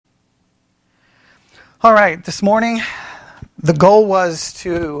All right, this morning, the goal was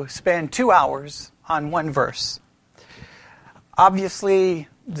to spend 2 hours on one verse. Obviously,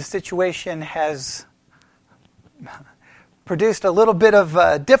 the situation has produced a little bit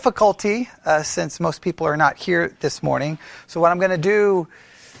of difficulty since most people are not here this morning. So what I'm going to do,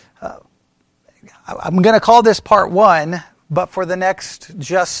 I'm going to call this part one, but for the next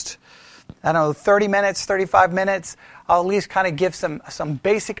 30 minutes, 35 minutes, I'll at least kind of give some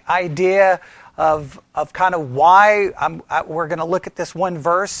basic idea of kind of why we're going to look at this one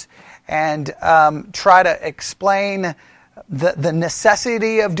verse and try to explain the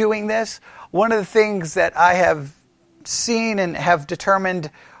necessity of doing this. One of the things that I have seen and have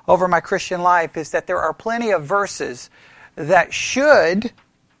determined over my Christian life is that there are plenty of verses that should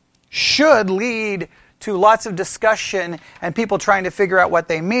lead to lots of discussion and people trying to figure out what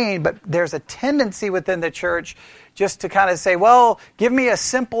they mean, but there's a tendency within the church just to kind of say, well, give me a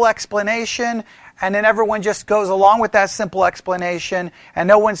simple explanation, and then everyone just goes along with that simple explanation, and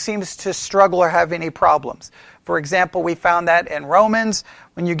no one seems to struggle or have any problems. For example, we found that in Romans,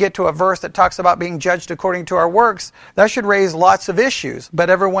 when you get to a verse that talks about being judged according to our works, that should raise lots of issues, but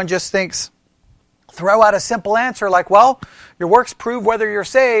everyone just throw out a simple answer like, well, your works prove whether you're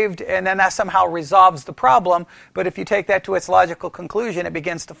saved, and then that somehow resolves the problem. But if you take that to its logical conclusion, it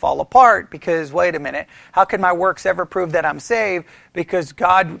begins to fall apart because, wait a minute, how can my works ever prove that I'm saved? Because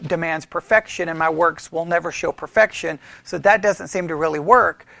God demands perfection, and my works will never show perfection. So that doesn't seem to really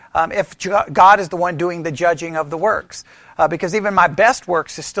work if God is the one doing the judging of the works. Because even my best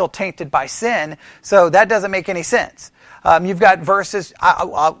works is still tainted by sin, so that doesn't make any sense. You've got verses,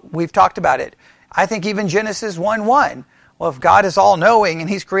 we've talked about it. I think even Genesis 1:1. Well, if God is all-knowing and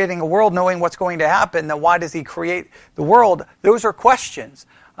He's creating a world knowing what's going to happen, then why does He create the world? Those are questions.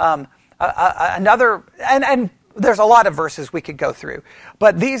 And there's a lot of verses we could go through.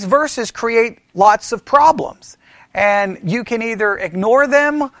 But these verses create lots of problems. And you can either ignore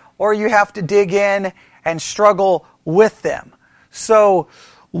them or you have to dig in and struggle with them. So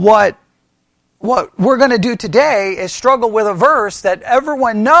what we're going to do today is struggle with a verse that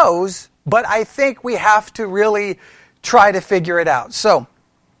everyone knows, but I think we have to really try to figure it out. So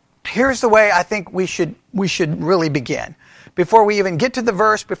here's the way I think we should really begin. Before we even get to the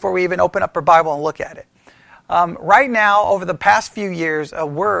verse, before we even open up our Bible and look at it. Right now, over the past few years, a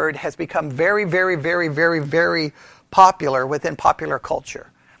word has become very, very, very, very, very popular within popular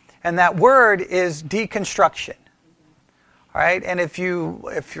culture. And that word is deconstruction. All right? And if you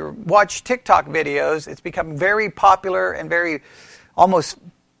watch TikTok videos, it's become very popular and very almost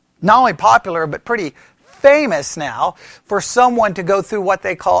not only popular, but pretty famous now for someone to go through what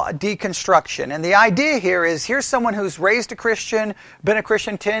they call a deconstruction. And the idea here is, here's someone who's raised a Christian, been a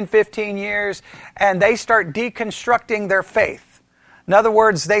Christian 10, 15 years, and they start deconstructing their faith. In other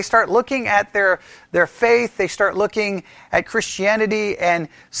words, they start looking at their faith, they start looking at Christianity, and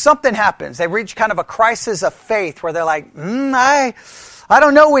something happens. They reach kind of a crisis of faith where they're like, I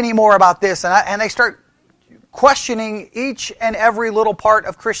don't know anymore about this, and they start questioning each and every little part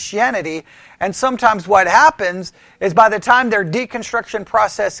of Christianity. And sometimes what happens is by the time their deconstruction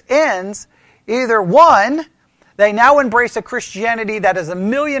process ends, either one, they now embrace a Christianity that is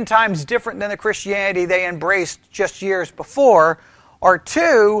 1,000,000 times different than the Christianity they embraced just years before, or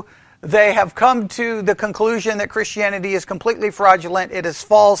two, they have come to the conclusion that Christianity is completely fraudulent, it is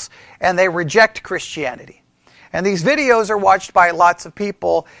false, and they reject Christianity. And these videos are watched by lots of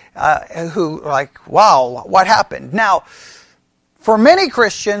people who are like, wow, what happened? Now, for many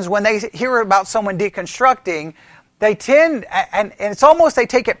Christians, when they hear about someone deconstructing, they tend, and it's almost they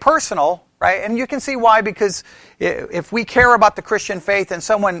take it personal, right? And you can see why, because if we care about the Christian faith and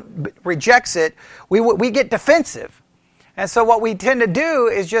someone rejects it, we get defensive. And so what we tend to do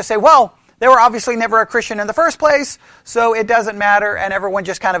is just say, well, they were obviously never a Christian in the first place, so it doesn't matter, and everyone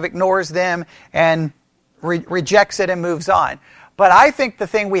just kind of ignores them and rejects it and moves on. But I think the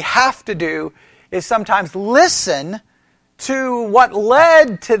thing we have to do is sometimes listen to what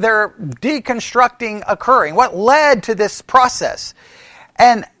led to their deconstructing occurring, what led to this process.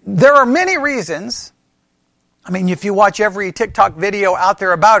 And there are many reasons. I mean, if you watch every TikTok video out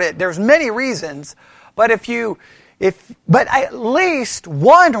there about it, there's many reasons. But but at least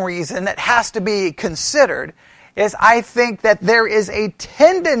one reason that has to be considered is I think that there is a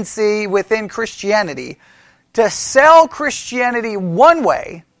tendency within Christianity to sell Christianity one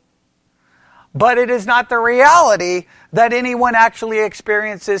way, but it is not the reality that anyone actually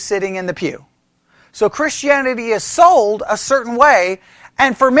experiences sitting in the pew. So Christianity is sold a certain way,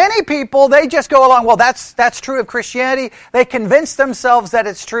 and for many people, they just go along, well, that's true of Christianity. They convince themselves that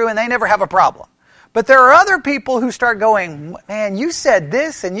it's true, and they never have a problem. But there are other people who start going, man, you said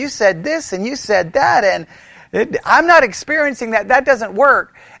this, and you said this, and you said that, and I'm not experiencing that. That doesn't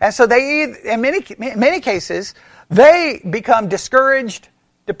work. And so they, in many cases, they become discouraged,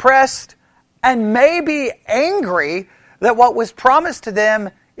 depressed, and maybe angry that what was promised to them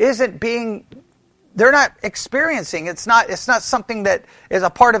they're not experiencing. It's not something that is a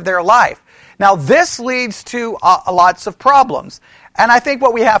part of their life. Now, this leads to lots of problems. And I think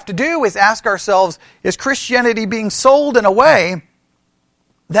what we have to do is ask ourselves, is Christianity being sold in a way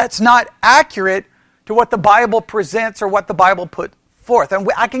that's not accurate to what the Bible presents or what the Bible put forth? And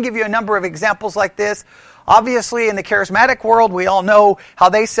I can give you a number of examples like this. Obviously, in the charismatic world, we all know how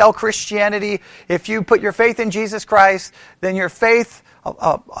they sell Christianity. If you put your faith in Jesus Christ, then your faith,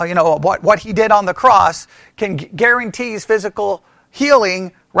 what He did on the cross guarantees physical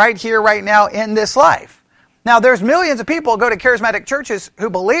healing right here, right now, in this life. Now, there's millions of people who go to charismatic churches who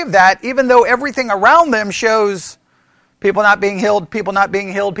believe that, even though everything around them shows people not being healed, people not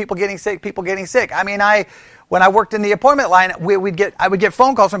being healed, people getting sick, people getting sick. I mean, when I worked in the appointment line, I would get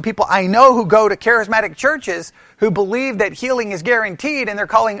phone calls from people I know who go to charismatic churches who believe that healing is guaranteed, and they're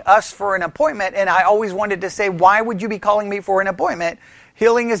calling us for an appointment. And I always wanted to say, why would you be calling me for an appointment?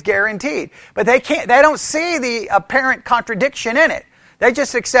 Healing is guaranteed. But they don't see the apparent contradiction in it. They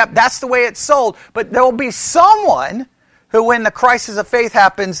just accept that's the way it's sold. But there will be someone who, when the crisis of faith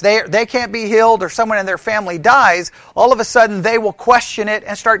happens, they can't be healed, or someone in their family dies, all of a sudden they will question it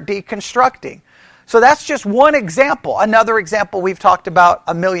and start deconstructing. So that's just one example. Another example we've talked about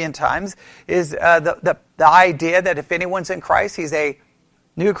a million times is the idea that if anyone's in Christ, he's a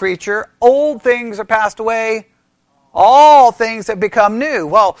new creature. Old things are passed away. All things have become new.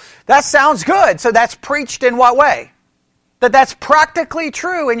 Well, that sounds good. So that's preached in what way? That's practically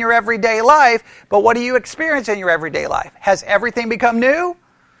true in your everyday life, but what do you experience in your everyday life? Has everything become new?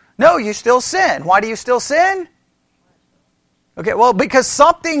 No, you still sin. Why do you still sin? Okay, well, because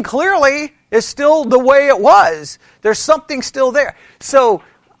something clearly is still the way it was. There's something still there. So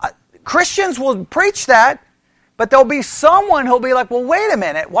Christians will preach that, but there'll be someone who'll be like, well, wait a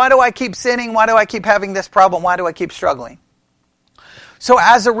minute. Why do I keep sinning? Why do I keep having this problem? Why do I keep struggling? So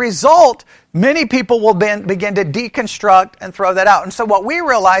as a result, many people will begin to deconstruct and throw that out. And so what we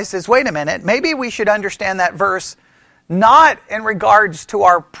realized is, wait a minute, maybe we should understand that verse not in regards to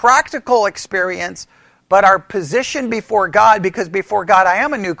our practical experience, but our position before God, because before God I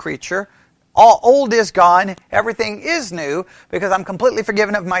am a new creature. All old is gone, everything is new, because I'm completely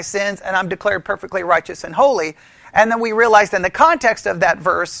forgiven of my sins and I'm declared perfectly righteous and holy. And then we realized in the context of that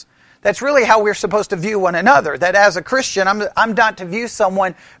verse, that's really how we're supposed to view one another. That as a Christian, I'm not to view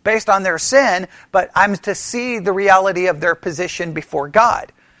someone based on their sin, but I'm to see the reality of their position before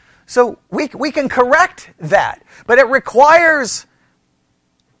God. So we can correct that, but it requires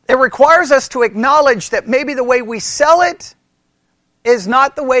us to acknowledge that maybe the way we sell it is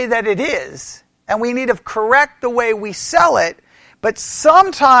not the way that it is, and we need to correct the way we sell it. But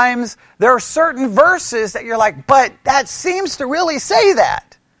sometimes there are certain verses that you're like, but that seems to really say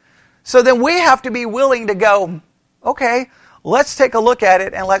that. So then we have to be willing to go, okay, let's take a look at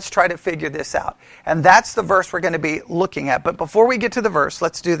it and let's try to figure this out. And that's the verse we're going to be looking at. But before we get to the verse,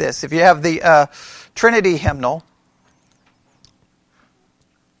 let's do this. If you have the Trinity hymnal,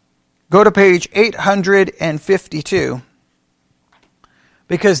 go to page 852.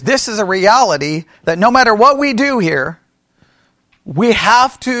 Because this is a reality that no matter what we do here,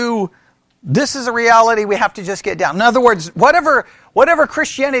 this is a reality we have to just get down. In other words, whatever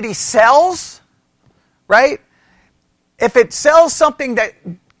Christianity sells, right? If it sells something that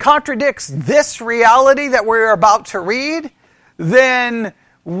contradicts this reality that we're about to read, then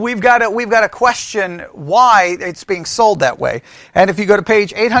we've got to question why it's being sold that way. And if you go to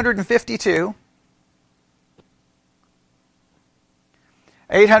page 852,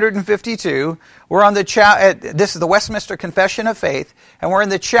 852, we're on this is the Westminster Confession of Faith, and we're in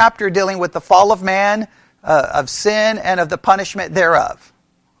the chapter dealing with the fall of man, of sin, and of the punishment thereof.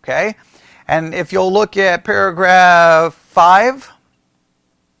 Okay? And if you'll look at paragraph 5,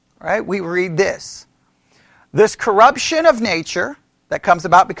 right, we read this. This corruption of nature that comes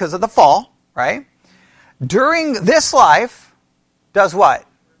about because of the fall, right, during this life, does what?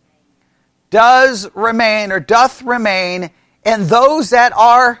 Doth remain in those that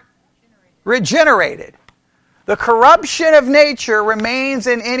are regenerated. The corruption of nature remains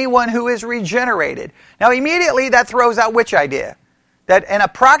in anyone who is regenerated. Now immediately that throws out which idea? That in a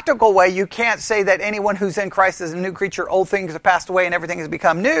practical way you can't say that anyone who's in Christ is a new creature, old things have passed away and everything has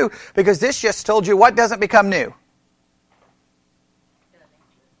become new, because this just told you what doesn't become new.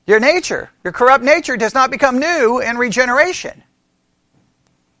 Your nature. Your corrupt nature does not become new in regeneration.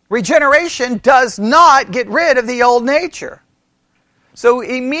 Regeneration does not get rid of the old nature. So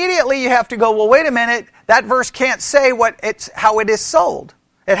immediately you have to go, well, wait a minute, that verse can't say how it is sold.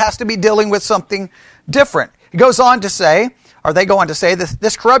 It has to be dealing with something different. It goes on to say, or they go on to say,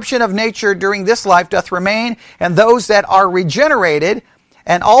 this corruption of nature during this life doth remain, and those that are regenerated,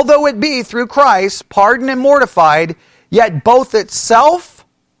 and although it be through Christ, pardoned and mortified, yet both itself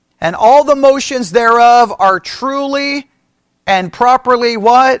and all the motions thereof are truly and properly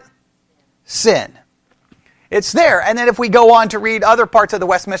what? Sin. It's there. And then if we go on to read other parts of the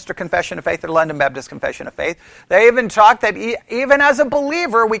Westminster Confession of Faith or the London Baptist Confession of Faith, they even talk that even as a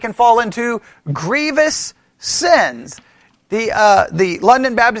believer, we can fall into grievous sins. The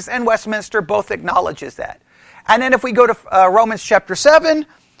London Baptist and Westminster both acknowledges that. And then if we go to Romans chapter 7,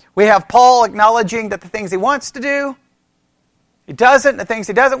 we have Paul acknowledging that the things he wants to do, he doesn't. The things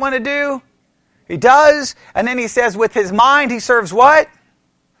he doesn't want to do, he does. And then he says with his mind he serves what?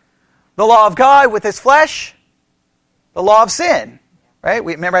 The law of God. With his flesh, the law of sin. Right?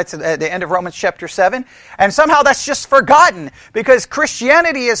 We remember it's at the end of Romans chapter 7. And somehow that's just forgotten because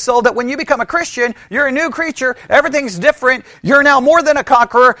Christianity is sold that when you become a Christian, you're a new creature, everything's different, you're now more than a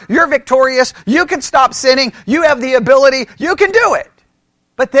conqueror, you're victorious, you can stop sinning, you have the ability, you can do it.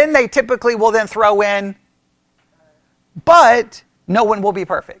 But then they typically will then throw in, but no one will be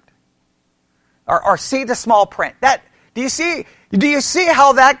perfect. Or see the small print. Do you see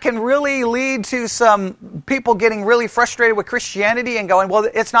how that can really lead to some people getting really frustrated with Christianity and going, well,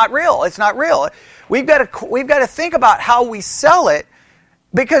 it's not real. It's not real. We've got to think about how we sell it,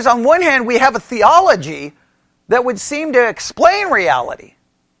 because on one hand we have a theology that would seem to explain reality,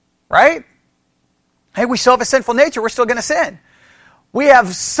 right? Hey, we still have a sinful nature. We're still going to sin. We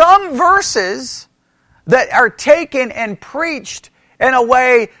have some verses that are taken and preached in a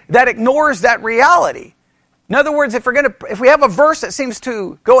way that ignores that reality. In other words, if we have a verse that seems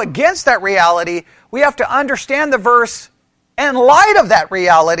to go against that reality, we have to understand the verse in light of that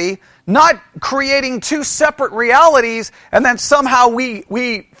reality, not creating two separate realities and then somehow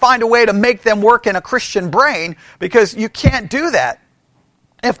we find a way to make them work in a Christian brain, because you can't do that.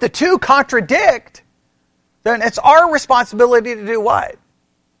 If the two contradict, then it's our responsibility to do what?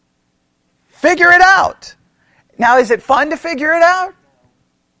 Figure it out. Now, is it fun to figure it out?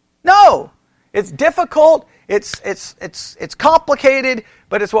 No. It's difficult. It's complicated,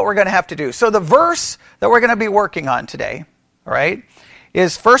 but it's what we're going to have to do. So the verse that we're going to be working on today, all right,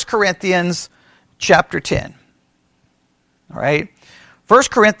 is 1 Corinthians chapter 10. All right? 1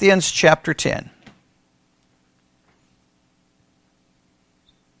 Corinthians chapter 10.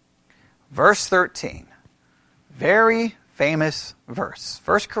 Verse 13. Very famous verse.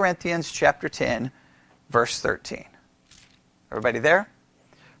 1 Corinthians chapter 10, verse 13. Everybody there?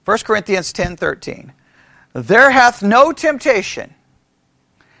 1 Corinthians 10:13. There hath no temptation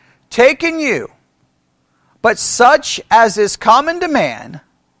taken you, but such as is common to man.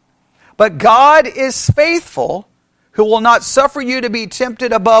 But God is faithful, who will not suffer you to be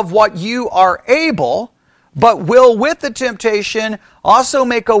tempted above what you are able, but will with the temptation also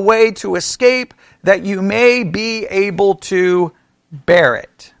make a way to escape, that you may be able to bear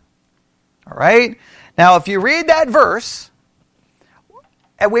it. All right? Now, if you read that verse,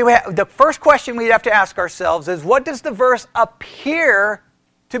 and the first question we'd have to ask ourselves is, what does the verse appear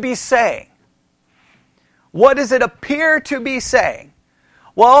to be saying? What does it appear to be saying?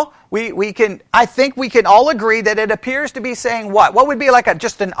 Well, I think we can all agree that it appears to be saying what? What would be like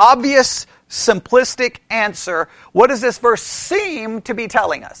just an obvious, simplistic answer? What does this verse seem to be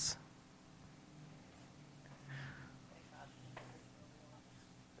telling us?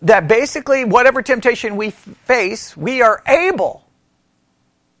 That basically, whatever temptation we face, we are able.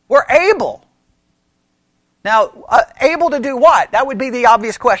 We're able. Now, able to do what? That would be the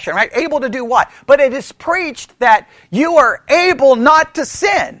obvious question, right? Able to do what? But it is preached that you are able not to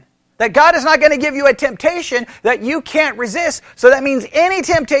sin. That God is not going to give you a temptation that you can't resist. So that means any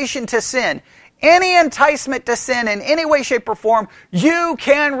temptation to sin, any enticement to sin in any way, shape, or form, you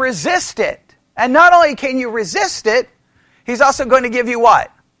can resist it. And not only can you resist it, He's also going to give you what?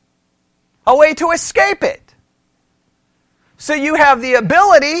 A way to escape it. So you have the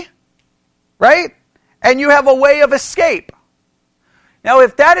ability, right? And you have a way of escape. Now,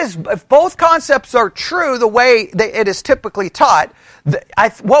 if both concepts are true, the way that it is typically taught,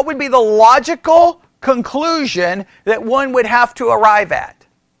 what would be the logical conclusion that one would have to arrive at?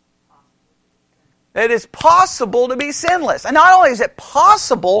 It is possible to be sinless. And not only is it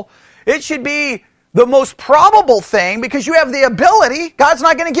possible, it should be the most probable thing, because you have the ability. God's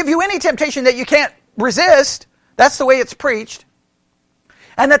not going to give you any temptation that you can't resist. That's the way it's preached.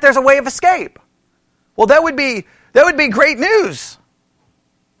 And that there's a way of escape. Well, that would be great news.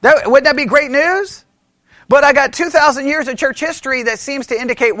 Wouldn't that be great news? But I got 2,000 years of church history that seems to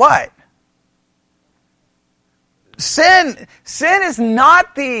indicate what? Sin is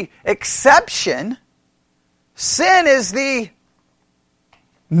not the exception. Sin is the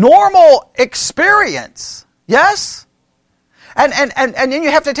normal experience. Yes? And then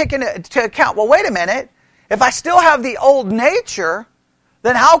you have to take into account, well, wait a minute. If I still have the old nature,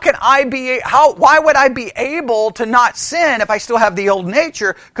 then why would I be able to not sin if I still have the old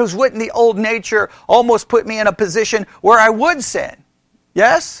nature? Because wouldn't the old nature almost put me in a position where I would sin?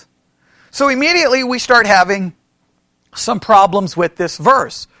 Yes? So immediately we start having some problems with this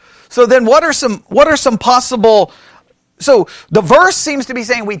verse. So then what are some possible... So the verse seems to be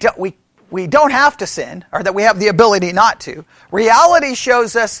saying we don't have to sin, or that we have the ability not to. Reality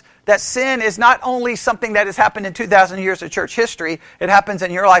shows us that sin is not only something that has happened in 2,000 years of church history, it happens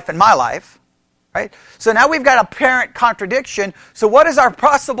in your life and my life. Right? So now we've got a apparent contradiction. So what is our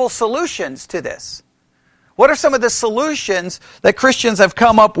possible solutions to this? What are some of the solutions that Christians have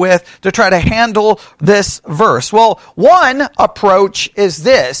come up with to try to handle this verse? Well, one approach is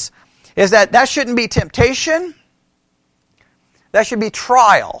this, is that shouldn't be temptation, that should be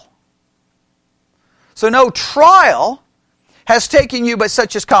trial. So no trial has taken you, but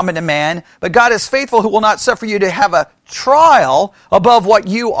such is common to man. But God is faithful, who will not suffer you to have a trial above what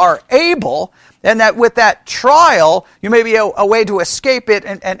you are able, and that with that trial, you may be a way to escape it,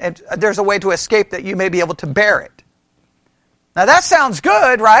 and there's a way to escape that you may be able to bear it. Now that sounds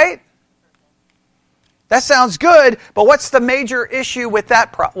good, right? That sounds good, but what's the major issue with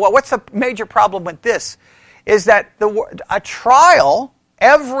that? What's the major problem with this? Is that a trial,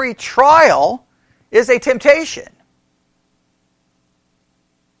 every trial, is a temptation.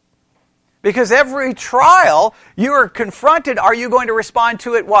 Because every trial, you are confronted, are you going to respond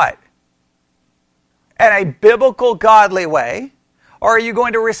to it what? In a biblical, godly way? Or are you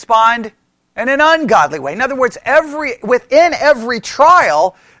going to respond in an ungodly way? In other words, within every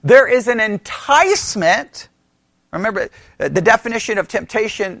trial, there is an enticement. Remember, the definition of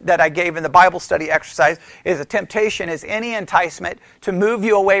temptation that I gave in the Bible study exercise is a temptation is any enticement to move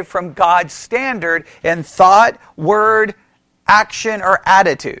you away from God's standard in thought, word, action, or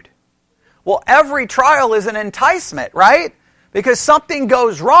attitude. Well, every trial is an enticement, right? Because something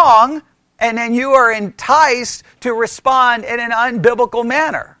goes wrong, and then you are enticed to respond in an unbiblical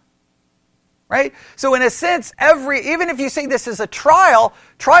manner. Right? So in a sense, even if you say this is a trial,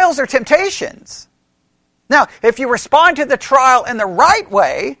 trials are temptations. Now, if you respond to the trial in the right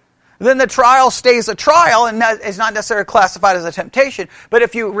way, then the trial stays a trial and is not necessarily classified as a temptation. But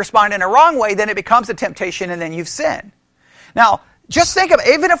if you respond in a wrong way, then it becomes a temptation and then you've sinned. Now, just think of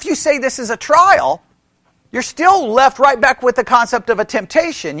it, even if you say this is a trial, you're still left right back with the concept of a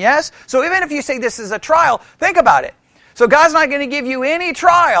temptation, yes? So even if you say this is a trial, think about it. So God's not going to give you any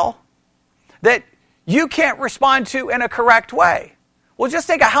trial that you can't respond to in a correct way. Well, just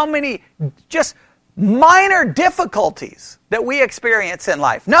think of how many just minor difficulties that we experience in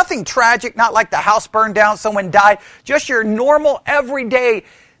life. Nothing tragic, not like the house burned down, someone died. Just your normal, everyday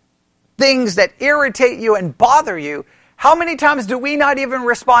things that irritate you and bother you. How many times do we not even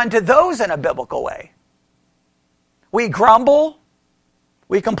respond to those in a biblical way? We grumble.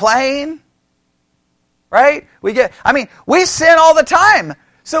 We complain. Right? We sin all the time.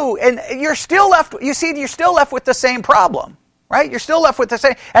 So, and you're still left with the same problem. Right? You're still left with the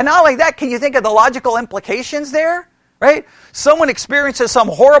same. And not only that, can you think of the logical implications there? Right? Someone experiences some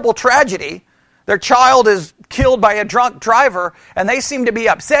horrible tragedy. Their child is killed by a drunk driver, and they seem to be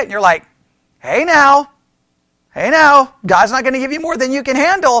upset. And you're like, hey now, God's not going to give you more than you can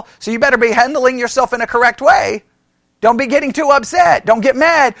handle, so you better be handling yourself in a correct way. Don't be getting too upset. Don't get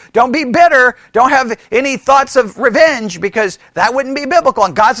mad. Don't be bitter. Don't have any thoughts of revenge, because that wouldn't be biblical,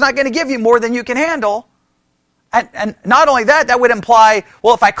 and God's not going to give you more than you can handle. And not only that, that would imply,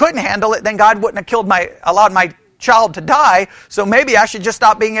 well, if I couldn't handle it, then God wouldn't have allowed my child to die, so maybe I should just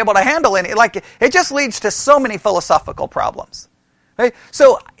stop being able to handle it. It just leads to so many philosophical problems. Right?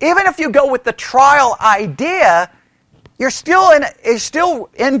 So even if you go with the trial idea, you're still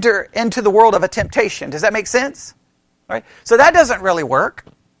enter into the world of a temptation. Does that make sense? Right? So that doesn't really work.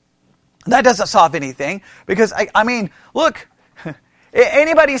 That doesn't solve anything, because look,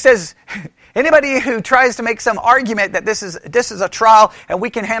 anybody who tries to make some argument that this is a trial and we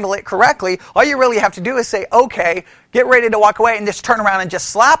can handle it correctly, all you really have to do is say, okay, get ready to walk away, and just turn around and just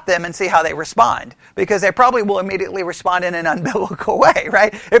slap them and see how they respond. Because they probably will immediately respond in an unbiblical way,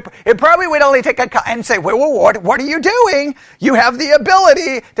 right? It probably would only take and say, well, what are you doing? You have the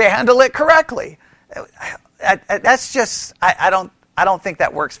ability to handle it correctly. That's just, I don't think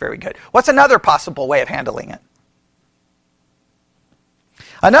that works very good. What's another possible way of handling it?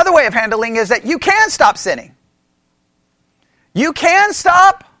 Another way of handling is that you can stop sinning. You can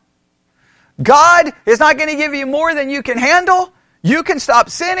stop. God is not going to give you more than you can handle. You can stop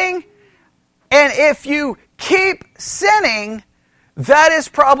sinning. And if you keep sinning, that is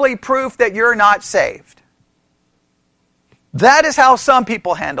probably proof that you're not saved. That is how some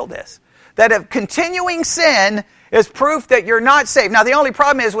people handle this. That if continuing sin is proof that you're not saved. Now, the only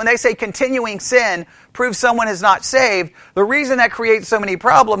problem is when they say continuing sin proves someone is not saved, the reason that creates so many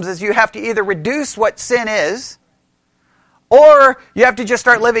problems is you have to either reduce what sin is, or you have to just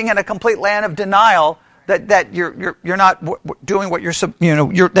start living in a complete land of denial that you're not doing what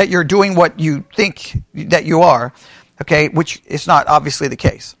that you're doing what you think that you are, okay, which is not obviously the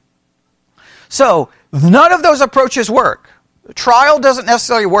case. So none of those approaches work. Trial doesn't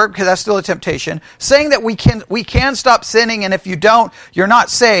necessarily work because that's still a temptation. Saying that we can stop sinning, and if you don't, you're not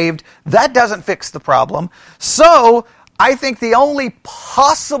saved, that doesn't fix the problem. So I think the only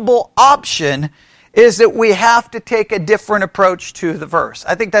possible option is that we have to take a different approach to the verse.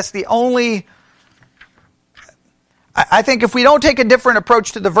 I think that's the only... I think if we don't take a different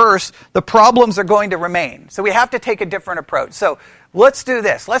approach to the verse, the problems are going to remain. So we have to take a different approach. So let's do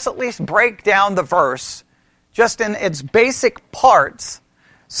this. Let's at least break down the verse just in its basic parts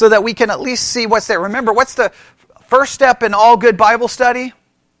so that we can at least see what's there. Remember, what's the first step in all good Bible study?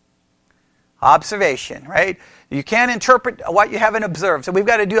 Observation, right? You can't interpret what you haven't observed. So we've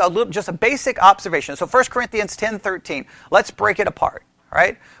got to do just a basic observation. So 1 Corinthians 10:13. Let's break it apart, all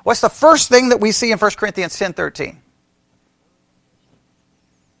right? What's the first thing that we see in 1 Corinthians 10:13?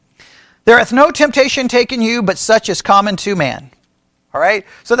 There hath no temptation taken you, but such is common to man. All right?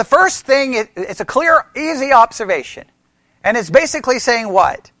 So the first thing, it's a clear, easy observation. And it's basically saying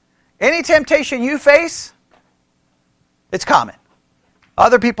what? Any temptation you face, it's common.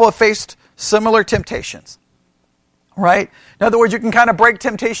 Other people have faced similar temptations. Right? In other words, you can kind of break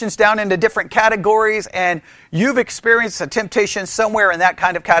temptations down into different categories, and you've experienced a temptation somewhere in that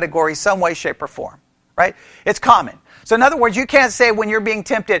kind of category, some way, shape, or form. Right? It's common. So in other words, you can't say when you're being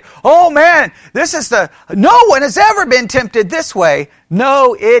tempted, oh man, no one has ever been tempted this way.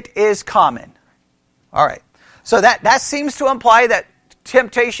 No, it is common. All right. So that seems to imply that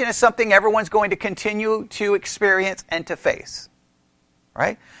temptation is something everyone's going to continue to experience and to face.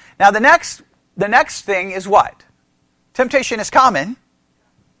 Right? Now the next thing is what? Temptation is common.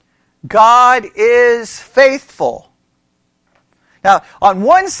 God is faithful. Now, on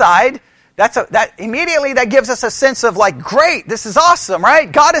one side, that immediately gives us a sense of like, great, this is awesome,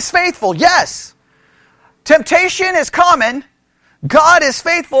 right? God is faithful, yes. Temptation is common. God is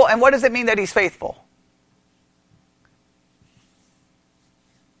faithful, and what does it mean that He's faithful?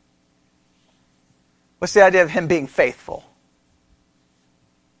 What's the idea of Him being faithful?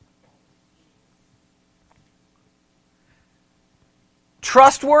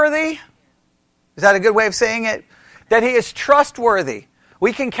 Trustworthy? Is that a good way of saying it? That He is trustworthy.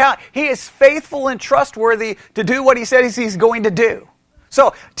 We can count. He is faithful and trustworthy to do what He says He's going to do.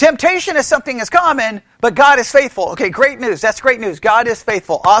 So, temptation is something that's common, but God is faithful. Okay, great news. That's great news. God is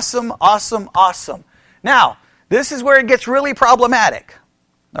faithful. Awesome, awesome, awesome. Now, this is where it gets really problematic.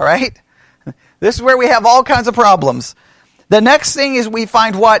 All right? This is where we have all kinds of problems. The next thing is we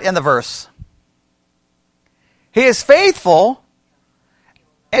find what in the verse? He is faithful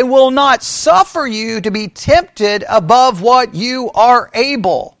and will not suffer you to be tempted above what you are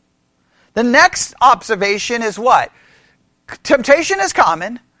able. The next observation is what? Temptation is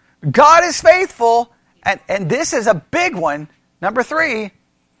common. God is faithful. And this is a big one. Number 3,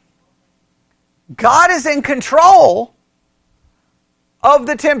 God is in control of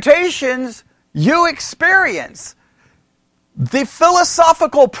the temptations you experience. The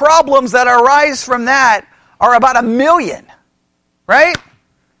philosophical problems that arise from that are about 1 million. Right?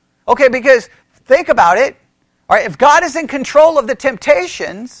 Okay, because think about it. All right, if God is in control of the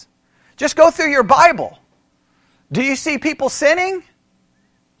temptations, just go through your Bible. Do you see people sinning?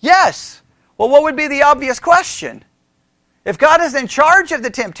 Yes. Well, what would be the obvious question? If God is in charge of the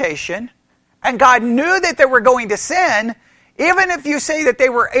temptation, and God knew that they were going to sin, even if you say that they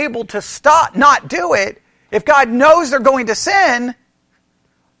were able to not do it, if God knows they're going to sin,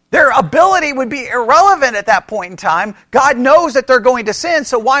 their ability would be irrelevant at that point in time. God knows that they're going to sin,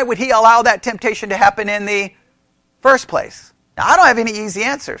 so why would He allow that temptation to happen in the first place? Now, I don't have any easy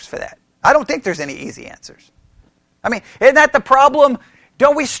answers for that. I don't think there's any easy answers. I mean, isn't that the problem?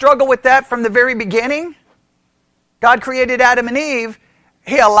 Don't we struggle with that from the very beginning? God created Adam and Eve.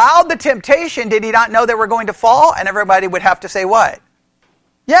 He allowed the temptation. Did He not know they were going to fall? And everybody would have to say what?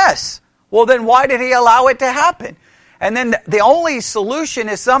 Yes. Well, then why did He allow it to happen? And then the only solution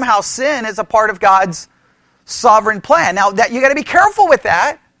is somehow sin is a part of God's sovereign plan. Now, that you got to be careful with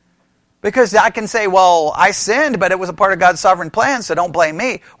that, because I can say, well, I sinned, but it was a part of God's sovereign plan, so don't blame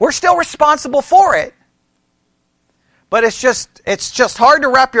me. We're still responsible for it. But it's just hard to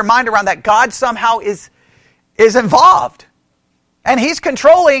wrap your mind around that God somehow is involved. And He's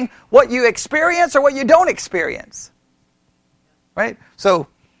controlling what you experience or what you don't experience. Right? So,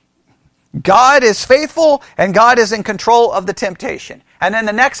 God is faithful and God is in control of the temptation. And then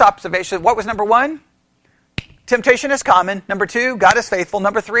the next observation, what was number 1? Temptation is common. Number 2, God is faithful.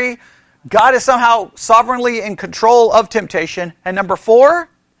 Number 3, God is somehow sovereignly in control of temptation. And number 4,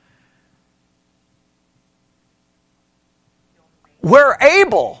 we're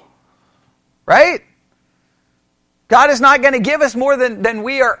able, right? God is not going to give us more than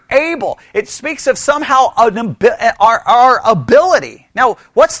we are able. It speaks of somehow our ability. Now,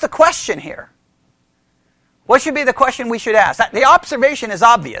 what's the question here? What should be the question we should ask? The observation is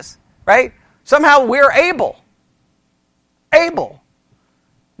obvious, right? Somehow we're able. Able.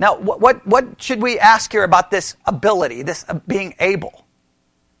 Now, what should we ask here about this ability, this being able?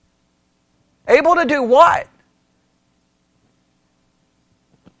 Able to do what?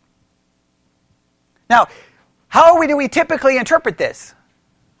 Now, how do we typically interpret this?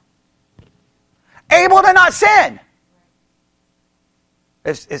 Able to not sin.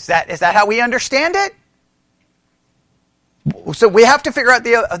 Is that how we understand it? So we have to figure out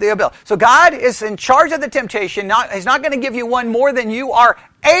the ability. So God is in charge of the temptation. He's not going to give you one more than you are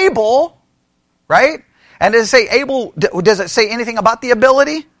able, right? And does it say able? Does it say anything about the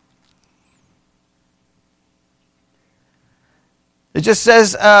ability? It just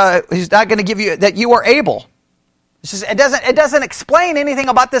says He's not going to give you that you are able. It doesn't explain anything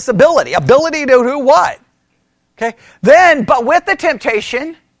about this ability. Ability to do what? Okay. Then, but with the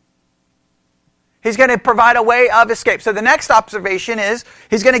temptation, He's going to provide a way of escape. So the next observation is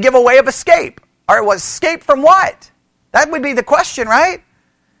He's going to give a way of escape. Or was escape from what? That would be the question, right?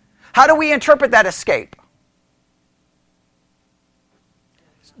 How do we interpret that escape?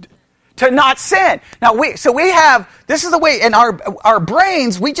 To not sin. Now we have, this is the way in our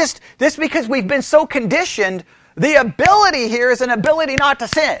brains, this because we've been so conditioned, the ability here is an ability not to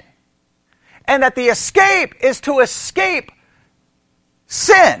sin. And that the escape is to escape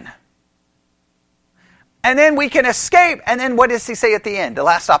sin. And then we can escape, and then what does He say at the end? The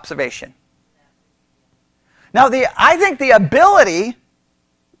last observation. Now I think the ability,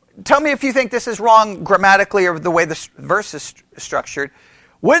 tell me if you think this is wrong grammatically or the way the verse is structured.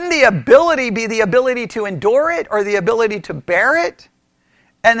 Wouldn't the ability be the ability to endure it or the ability to bear it?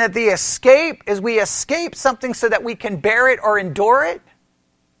 And that the escape is we escape something so that we can bear it or endure it?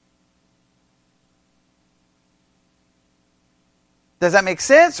 Does that make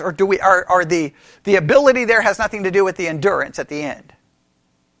sense? Or are the ability there has nothing to do with the endurance at the end?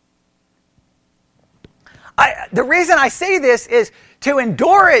 The reason I say this is to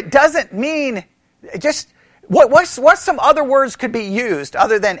endure it doesn't mean just... What's some other words could be used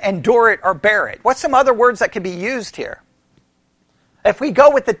other than endure it or bear it? What's some other words that could be used here? If we go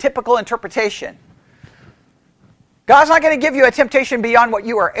with the typical interpretation, God's not going to give you a temptation beyond what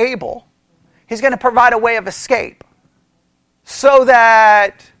you are able. He's going to provide a way of escape. So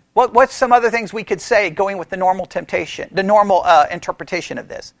that, what's some other things we could say going with the normal temptation, the normal interpretation of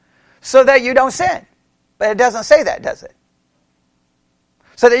this? So that you don't sin. But it doesn't say that, does it?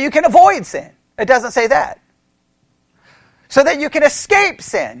 So that you can avoid sin. It doesn't say that. So that you can escape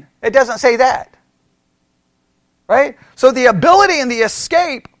sin. It doesn't say that. Right? So the ability and the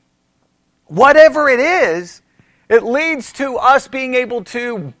escape, whatever it is, it leads to us being able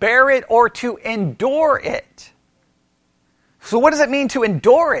to bear it or to endure it. So what does it mean to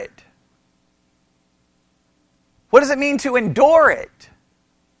endure it? What does it mean to endure it?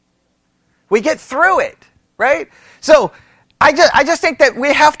 We get through it, right? So I just think that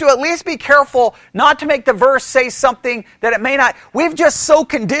we have to at least be careful not to make the verse say something that it may not. We've just so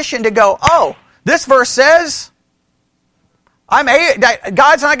conditioned to go, oh, this verse says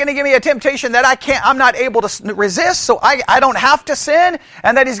God's not going to give me a temptation that I'm not able to resist, so I don't have to sin,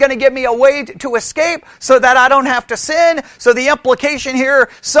 and that He's going to give me a way to escape so that I don't have to sin. So the implication here,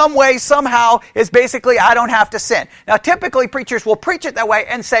 some way, somehow, is basically I don't have to sin. Now, typically preachers will preach it that way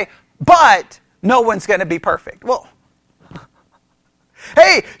and say, but no one's going to be perfect. Well,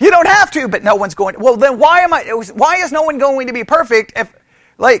 hey, you don't have to, but no one's going to. Well, then why is no one going to be perfect if,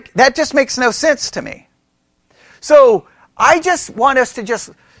 that just makes no sense to me. So I just want us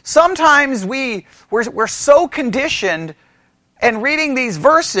to sometimes we're so conditioned in reading these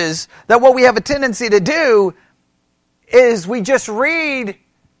verses that what we have a tendency to do is we just read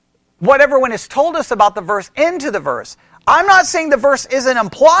what everyone has told us about the verse into the verse. I'm not saying the verse isn't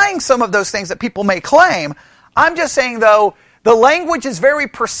implying some of those things that people may claim. I'm just saying, though, the language is very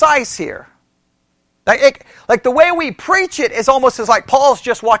precise here. Like the way we preach it is almost as like Paul's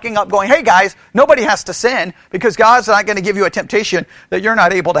just walking up going, hey guys, nobody has to sin because God's not going to give you a temptation that you're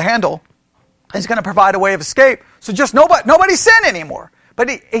not able to handle. He's going to provide a way of escape. So just nobody sin anymore. But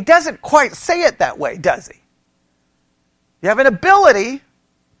he doesn't quite say it that way, does he? You have an ability,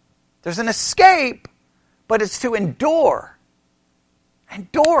 there's an escape, but it's to endure.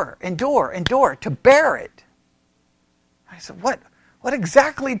 Endure, to bear it. I said, what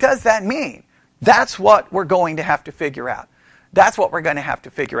exactly does that mean? That's what we're going to have to figure out. That's what we're going to have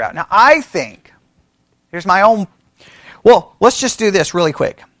to figure out. Now, I think, here's my own, well, let's just do this really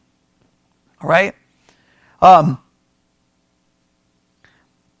quick. All right?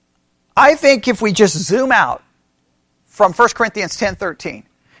 I think if we just zoom out from 1 Corinthians 10:13,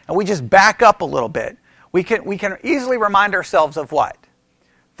 and we just back up a little bit, we can easily remind ourselves of what?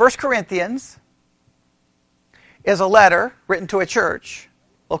 1 Corinthians is a letter written to a church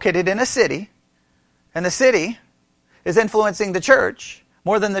located in a city, and the city is influencing the church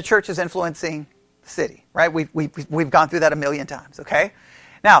more than the church is influencing the city, right? We've gone through that a million times, okay?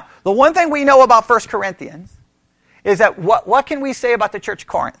 Now, the one thing we know about 1 Corinthians is that what can we say about the church of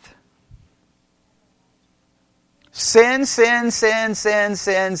Corinth? Sin.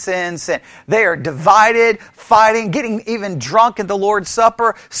 They are divided, fighting, getting even drunk at the Lord's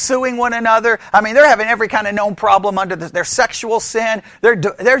Supper, suing one another. I mean, they're having every kind of known problem under their sexual sin. They're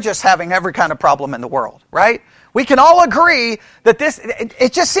just having every kind of problem in the world, right? We can all agree that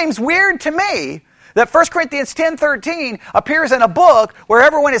it just seems weird to me that 1 Corinthians 10:13 appears in a book where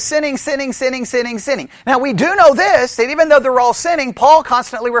everyone is sinning. Now, we do know this, that even though they're all sinning, Paul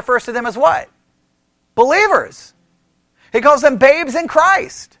constantly refers to them as what? Believers. He calls them babes in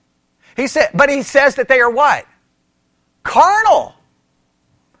Christ. But he says that they are what? Carnal.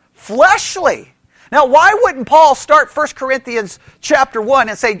 Fleshly. Now, why wouldn't Paul start 1 Corinthians chapter 1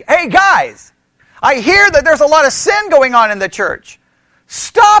 and say, hey guys, I hear that there's a lot of sin going on in the church.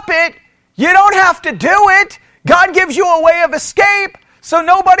 Stop it. You don't have to do it. God gives you a way of escape, so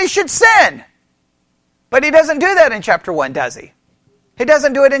nobody should sin. But he doesn't do that in chapter 1, does he? He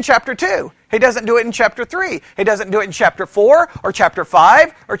doesn't do it in chapter 2. He doesn't do it in chapter 3. He doesn't do it in chapter 4 or chapter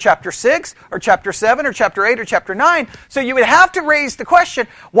 5 or chapter 6 or chapter 7 or chapter 8 or chapter 9. So you would have to raise the question,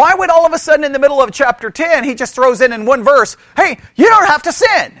 why would all of a sudden in the middle of chapter 10 he just throws in one verse, hey, you don't have to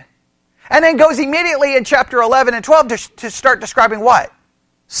sin. And then goes immediately in chapter 11 and 12 to start describing what?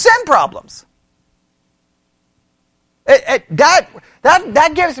 Sin problems.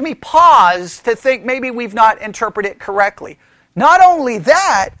 That gives me pause to think maybe we've not interpreted it correctly. Not only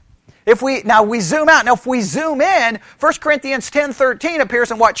that, if we zoom out. Now, if we zoom in, 1 Corinthians 10:13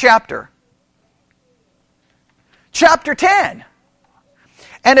 appears in what chapter? Chapter 10.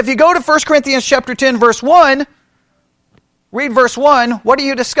 And if you go to 1 Corinthians chapter 10, verse 1, read verse 1, what do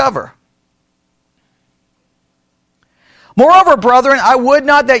you discover? Moreover, brethren, I would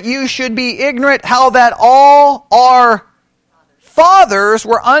not that you should be ignorant how that all our fathers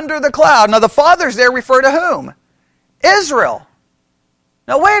were under the cloud. Now, the fathers there refer to whom? Israel.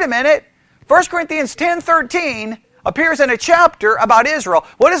 Now, wait a minute. 1 Corinthians 10:13 appears in a chapter about Israel.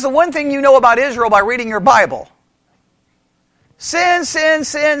 What is the one thing you know about Israel by reading your Bible? Sin,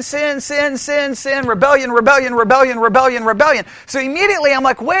 rebellion. So immediately I'm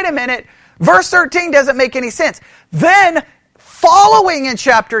like, wait a minute. Verse 13 doesn't make any sense. Then, following in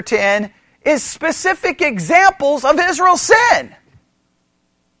chapter 10 is specific examples of Israel's sin.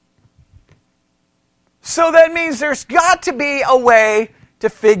 So that means there's got to be a way to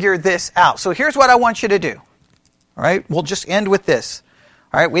figure this out. So here's what I want you to do. All right, we'll just end with this.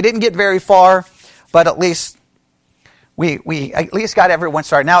 All right, we didn't get very far, but at least we at least got everyone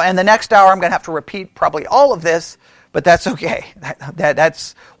started. Now, in the next hour, I'm going to have to repeat probably all of this, but that's okay.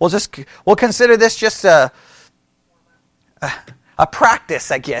 We'll consider this just a practice,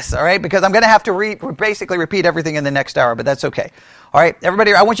 I guess. All right, because I'm going to have to basically repeat everything in the next hour, but that's okay. All right,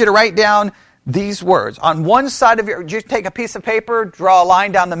 everybody, I want you to write down these words. On one side of just take a piece of paper, draw a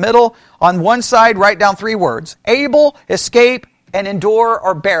line down the middle. On one side, write down 3 words. Able, escape, and endure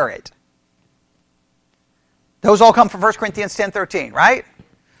or bear it. Those all come from 1 Corinthians 10:13, right?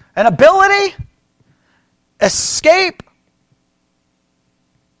 An ability, escape,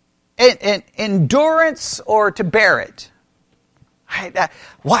 and endurance or to bear it. How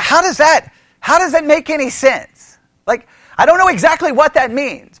does that make any sense? Like, I don't know exactly what that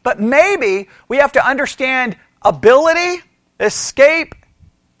means, but maybe we have to understand ability, escape,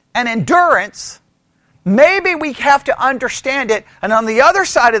 and endurance. Maybe we have to understand it. And on the other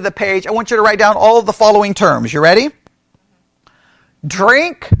side of the page, I want you to write down all of the following terms. You ready?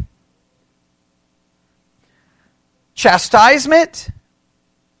 Drink, chastisement,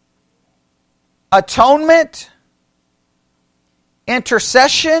 atonement,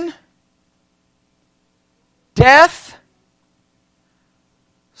 intercession, death,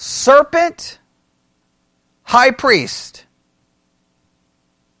 serpent, high priest.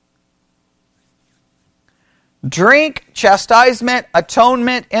 Drink, chastisement,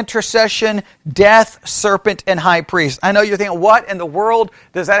 atonement, intercession, death, serpent, and high priest. I know you're thinking, what in the world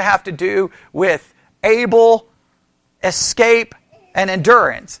does that have to do with Abel, escape, and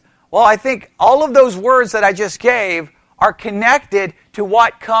endurance? Well, I think all of those words that I just gave are connected to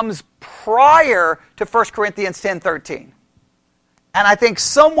what comes prior to 1 Corinthians 10:13. And I think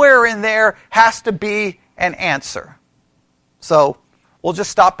somewhere in there has to be an answer. So we'll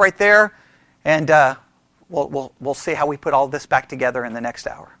just stop right there, and we'll see how we put all this back together in the next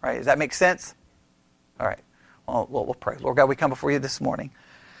hour. Right? Does that make sense? All right. Well, we'll pray. Lord God, we come before you this morning.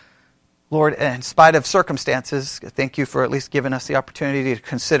 Lord, in spite of circumstances, thank you for at least giving us the opportunity to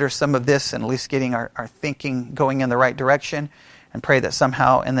consider some of this and at least getting our thinking going in the right direction, and pray that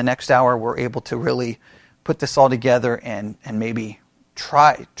somehow in the next hour we're able to really put this all together and maybe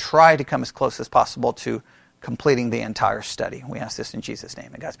try to come as close as possible to completing the entire study. We ask this in Jesus'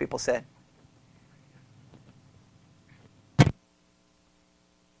 name. And God's people said,